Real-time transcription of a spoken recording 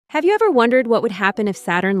Have you ever wondered what would happen if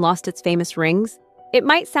Saturn lost its famous rings? It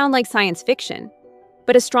might sound like science fiction,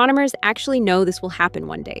 but astronomers actually know this will happen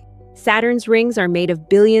one day. Saturn's rings are made of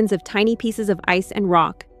billions of tiny pieces of ice and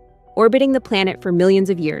rock, orbiting the planet for millions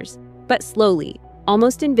of years. But slowly,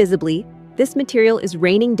 almost invisibly, this material is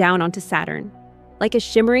raining down onto Saturn, like a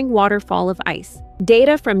shimmering waterfall of ice.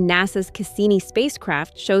 Data from NASA's Cassini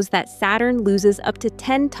spacecraft shows that Saturn loses up to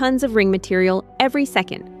 10 tons of ring material every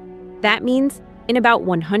second. That means in about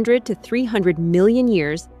 100 to 300 million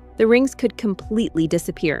years, the rings could completely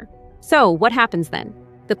disappear. So, what happens then?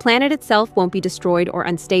 The planet itself won't be destroyed or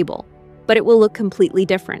unstable, but it will look completely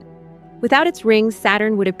different. Without its rings,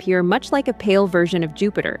 Saturn would appear much like a pale version of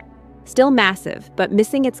Jupiter, still massive, but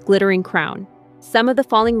missing its glittering crown. Some of the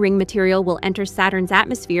falling ring material will enter Saturn's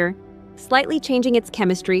atmosphere, slightly changing its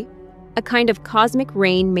chemistry, a kind of cosmic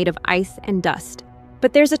rain made of ice and dust.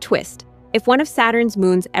 But there's a twist. If one of Saturn's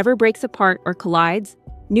moons ever breaks apart or collides,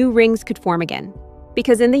 new rings could form again.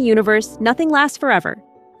 Because in the universe, nothing lasts forever,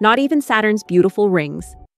 not even Saturn's beautiful rings.